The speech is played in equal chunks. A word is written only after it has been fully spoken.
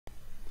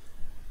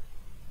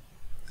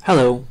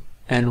Hello,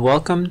 and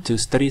welcome to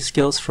Study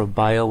Skills for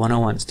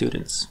BIOL101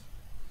 students.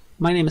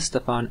 My name is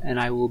Stefan, and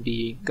I will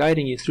be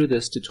guiding you through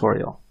this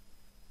tutorial.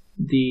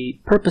 The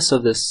purpose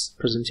of this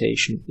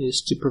presentation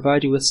is to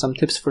provide you with some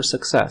tips for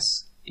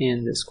success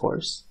in this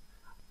course,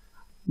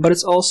 but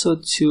it's also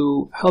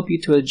to help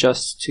you to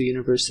adjust to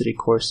university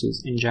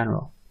courses in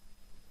general.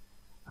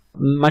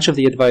 Much of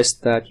the advice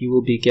that you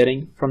will be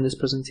getting from this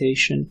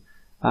presentation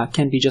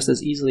can be just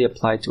as easily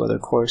applied to other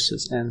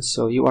courses, and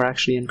so you are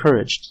actually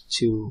encouraged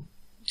to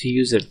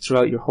use it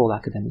throughout your whole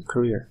academic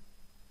career.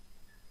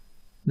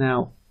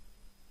 Now,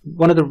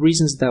 one of the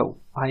reasons that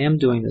I am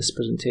doing this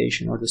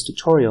presentation or this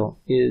tutorial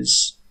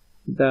is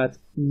that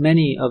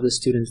many of the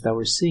students that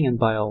we're seeing in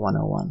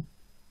BIOL101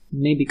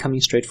 may be coming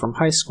straight from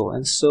high school,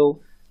 and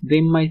so they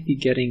might be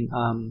getting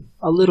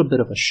a little bit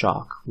of a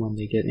shock when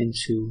they get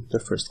into their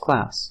first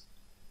class.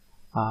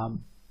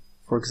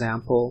 For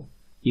example,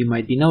 you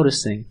might be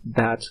noticing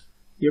that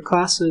your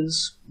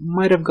classes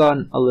might have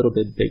gotten a little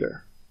bit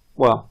bigger.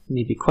 Well,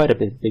 maybe quite a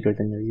bit bigger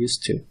than you're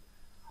used to.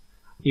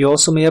 You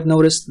also may have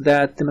noticed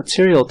that the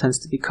material tends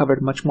to be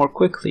covered much more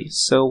quickly,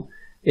 so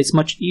it's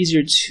much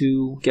easier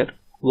to get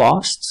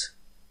lost,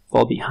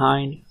 fall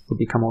behind, or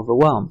become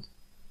overwhelmed.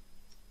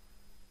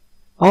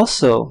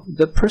 Also,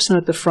 the person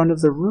at the front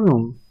of the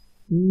room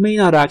may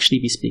not actually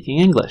be speaking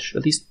English.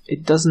 At least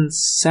it doesn't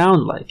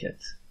sound like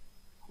it.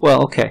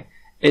 Well, okay,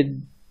 it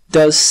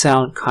does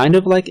sound kind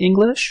of like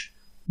English,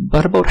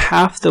 but about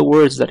half the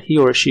words that he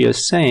or she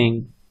is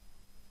saying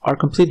are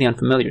completely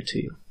unfamiliar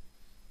to you.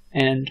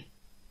 And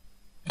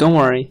don't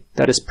worry,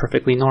 that is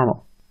perfectly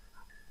normal.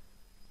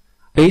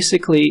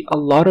 Basically, a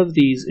lot of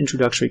these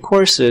introductory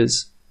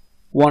courses,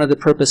 one of the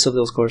purposes of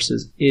those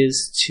courses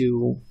is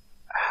to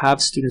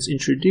have students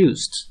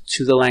introduced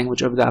to the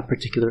language of that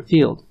particular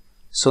field.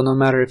 So no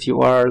matter if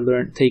you are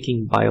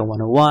taking Bio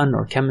 101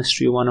 or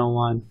Chemistry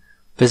 101,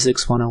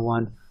 Physics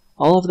 101,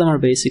 all of them are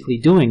basically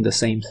doing the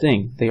same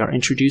thing. They are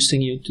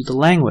introducing you to the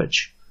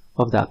language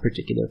of that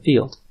particular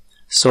field.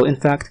 So in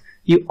fact,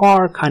 you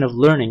are kind of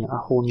learning a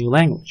whole new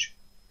language.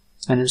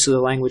 And it's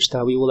the language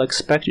that we will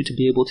expect you to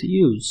be able to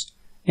use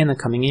in the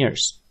coming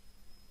years.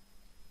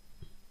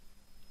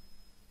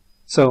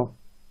 So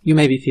you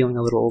may be feeling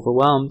a little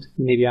overwhelmed.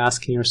 You may be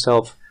asking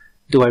yourself,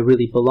 do I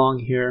really belong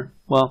here?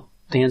 Well,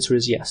 the answer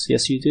is yes.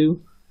 Yes, you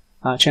do.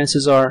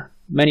 Chances are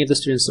many of the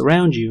students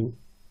around you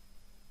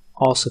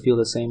also feel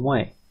the same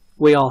way.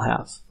 We all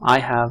have. I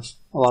have.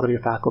 A lot of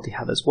your faculty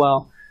have as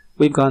well.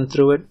 We've gone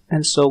through it,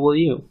 and so will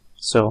you.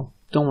 So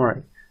don't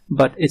worry.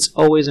 But it's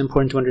always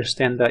important to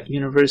understand that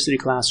university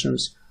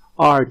classrooms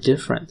are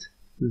different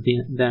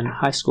than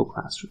high school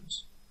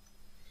classrooms.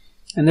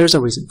 And there's a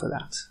reason for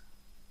that.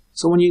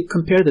 So when you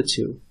compare the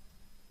two,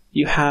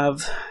 you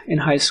have in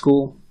high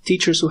school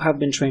teachers who have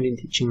been trained in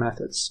teaching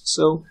methods.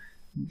 So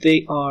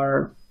they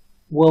are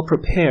well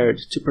prepared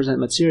to present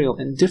material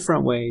in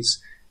different ways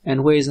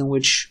and ways in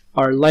which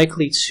are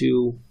likely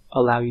to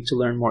allow you to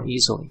learn more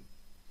easily.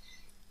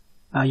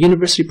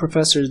 University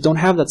professors don't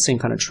have that same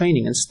kind of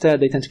training. Instead,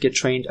 they tend to get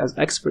trained as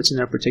experts in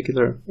their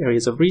particular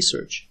areas of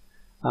research.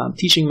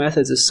 Teaching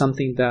methods is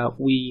something that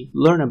we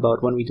learn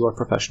about when we do our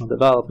professional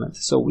development,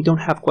 so we don't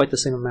have quite the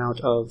same amount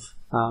of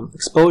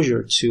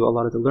exposure to a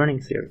lot of the learning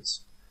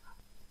theories.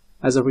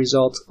 As a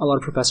result, a lot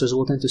of professors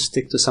will tend to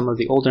stick to some of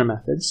the older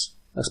methods,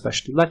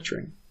 especially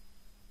lecturing.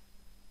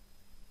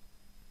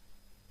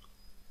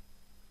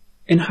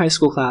 In high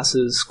school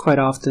classes, quite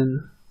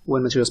often,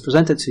 when material is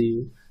presented to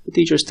you, the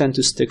teachers tend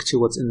to stick to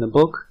what's in the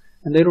book,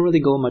 and they don't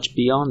really go much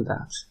beyond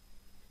that.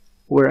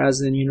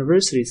 Whereas in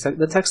universities,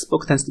 the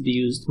textbook tends to be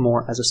used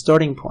more as a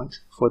starting point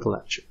for the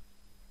lecture.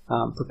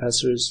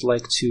 Professors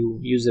like to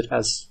use it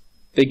as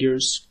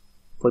figures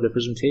for their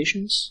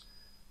presentations,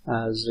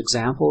 as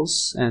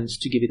examples, and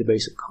to give you the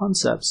basic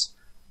concepts.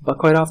 But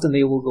quite often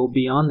they will go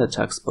beyond the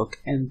textbook,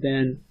 and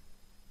then,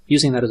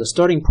 using that as a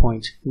starting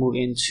point, move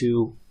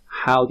into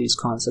how these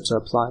concepts are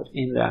applied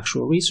in the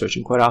actual research,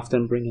 and quite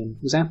often bring in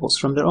examples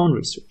from their own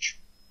research.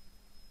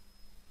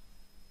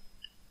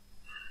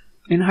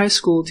 In high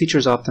school,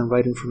 teachers often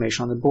write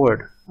information on the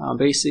board.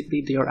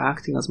 Basically, they are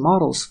acting as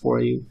models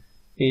for you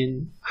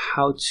in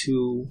how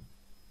to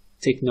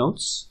take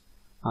notes.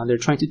 They're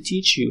trying to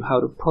teach you how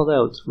to pull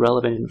out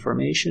relevant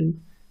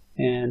information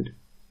and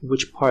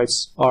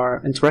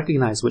and to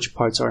recognize which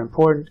parts are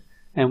important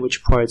and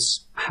which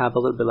parts have a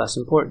little bit less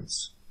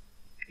importance.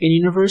 In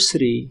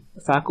university,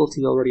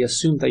 faculty already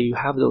assume that you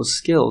have those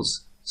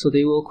skills, so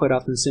they will quite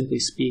often simply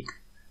speak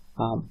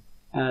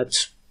at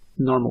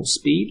normal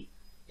speed.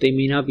 They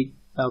may not be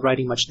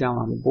writing much down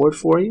on the board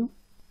for you,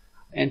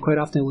 and quite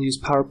often we'll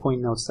use PowerPoint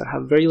notes that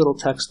have very little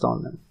text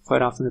on them.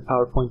 Quite often the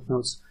PowerPoint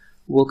notes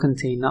will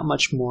contain not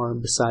much more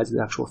besides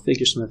the actual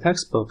figures from the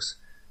textbooks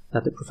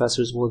that the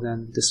professors will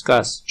then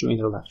discuss during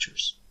their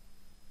lectures.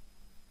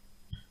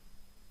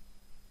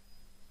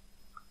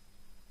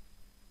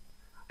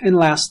 And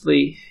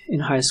lastly, in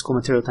high school,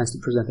 material tends to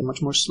be presented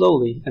much more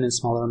slowly and in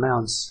smaller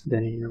amounts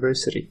than in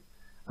university.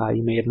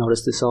 You may have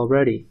noticed this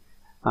already.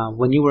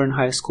 When you were in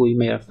high school, you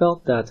may have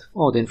felt that,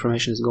 oh, the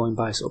information is going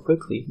by so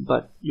quickly,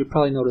 but you're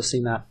probably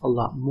noticing that a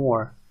lot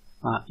more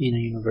in a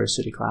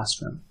university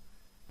classroom.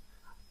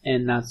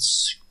 And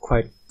that's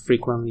quite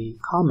frequently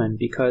common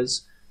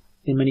because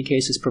in many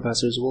cases,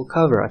 professors will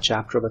cover a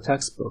chapter of a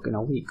textbook in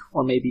a week,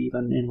 or maybe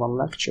even in one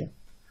lecture.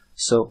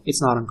 So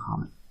it's not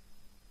uncommon.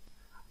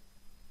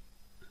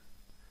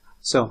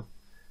 So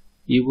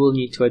you will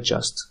need to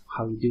adjust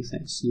how you do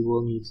things. You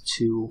will need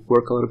to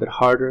work a little bit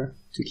harder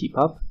to keep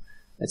up.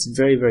 It's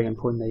very, very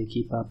important that you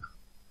keep up.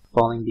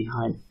 Falling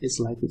behind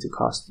is likely to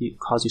cause you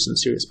some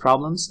serious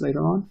problems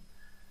later on.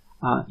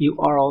 You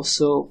are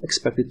also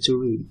expected to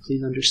read.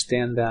 Please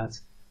understand that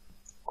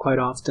quite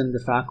often the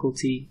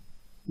faculty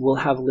will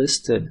have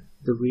listed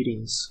the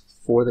readings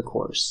for the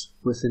course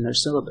within their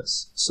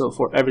syllabus. So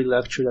for every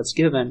lecture that's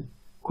given,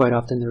 quite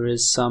often there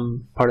is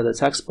some part of the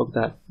textbook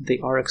that they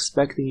are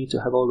expecting you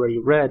to have already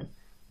read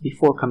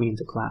before coming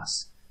into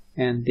class.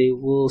 And they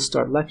will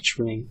start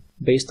lecturing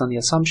based on the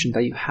assumption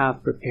that you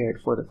have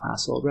prepared for the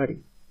class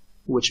already,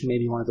 which may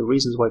be one of the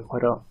reasons why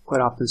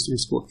quite often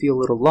students will feel a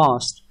little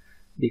lost,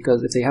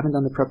 because if they haven't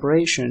done the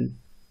preparation,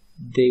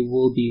 they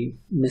will be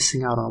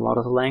missing out on a lot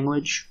of the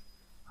language.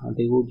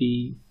 They will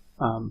be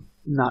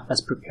not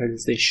as prepared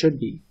as they should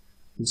be,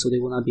 and so they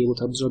will not be able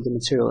to absorb the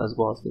material as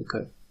well as they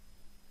could.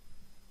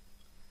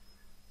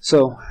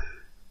 So,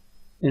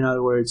 in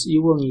other words,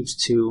 you will need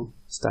to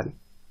study.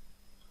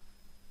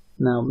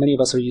 Now, many of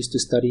us are used to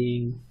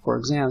studying for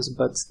exams,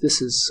 but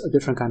this is a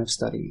different kind of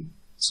study,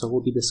 so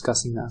we'll be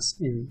discussing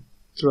this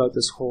throughout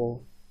this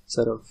whole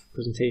set of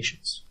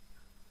presentations.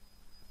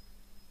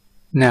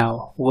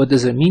 Now, what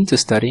does it mean to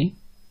study?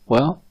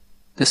 Well,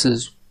 this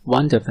is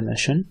one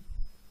definition,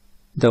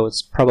 though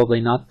it's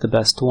probably not the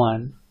best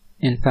one.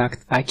 In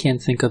fact, I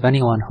can't think of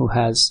anyone who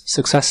has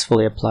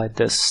successfully applied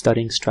this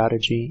studying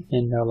strategy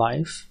in their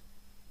life.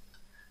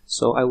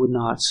 So I would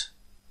not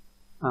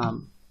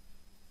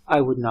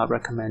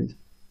recommend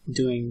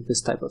doing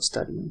this type of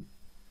studying.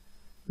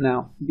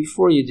 Now,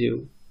 before you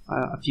do,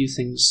 a few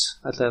things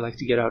that I'd like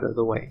to get out of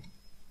the way.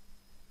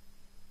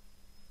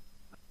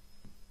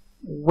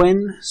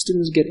 When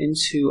students get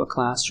into a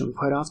classroom,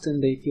 quite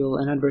often they feel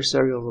an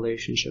adversarial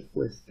relationship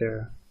with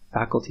their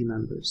faculty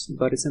members,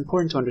 but it's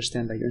important to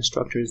understand that your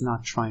instructor is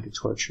not trying to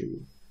torture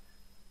you.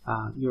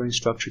 Your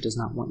instructor does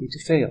not want you to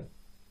fail.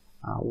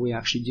 We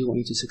actually do want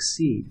you to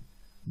succeed,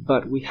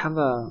 but we have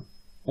a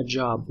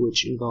job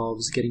which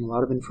involves getting a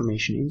lot of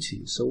information into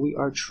you, so we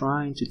are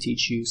trying to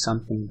teach you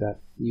something that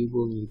you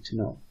will need to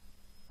know,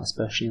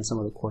 especially in some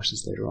of the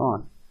courses later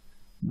on.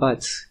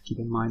 But keep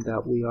in mind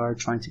that we are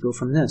trying to go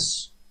from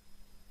this.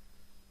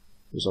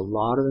 There's a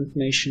lot of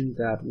information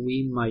that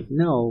we might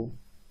know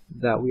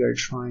that we are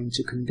trying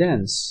to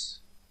condense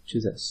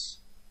to this.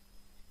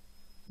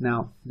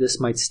 Now, this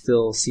might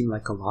still seem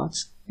like a lot,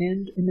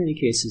 and in many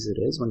cases it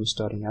is when you're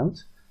starting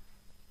out,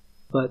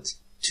 but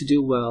to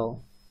do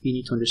well, you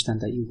need to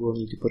understand that you will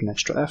need to put an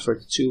extra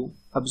effort to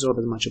absorb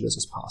as much of this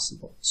as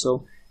possible.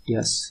 So,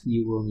 yes,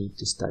 you will need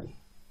to study.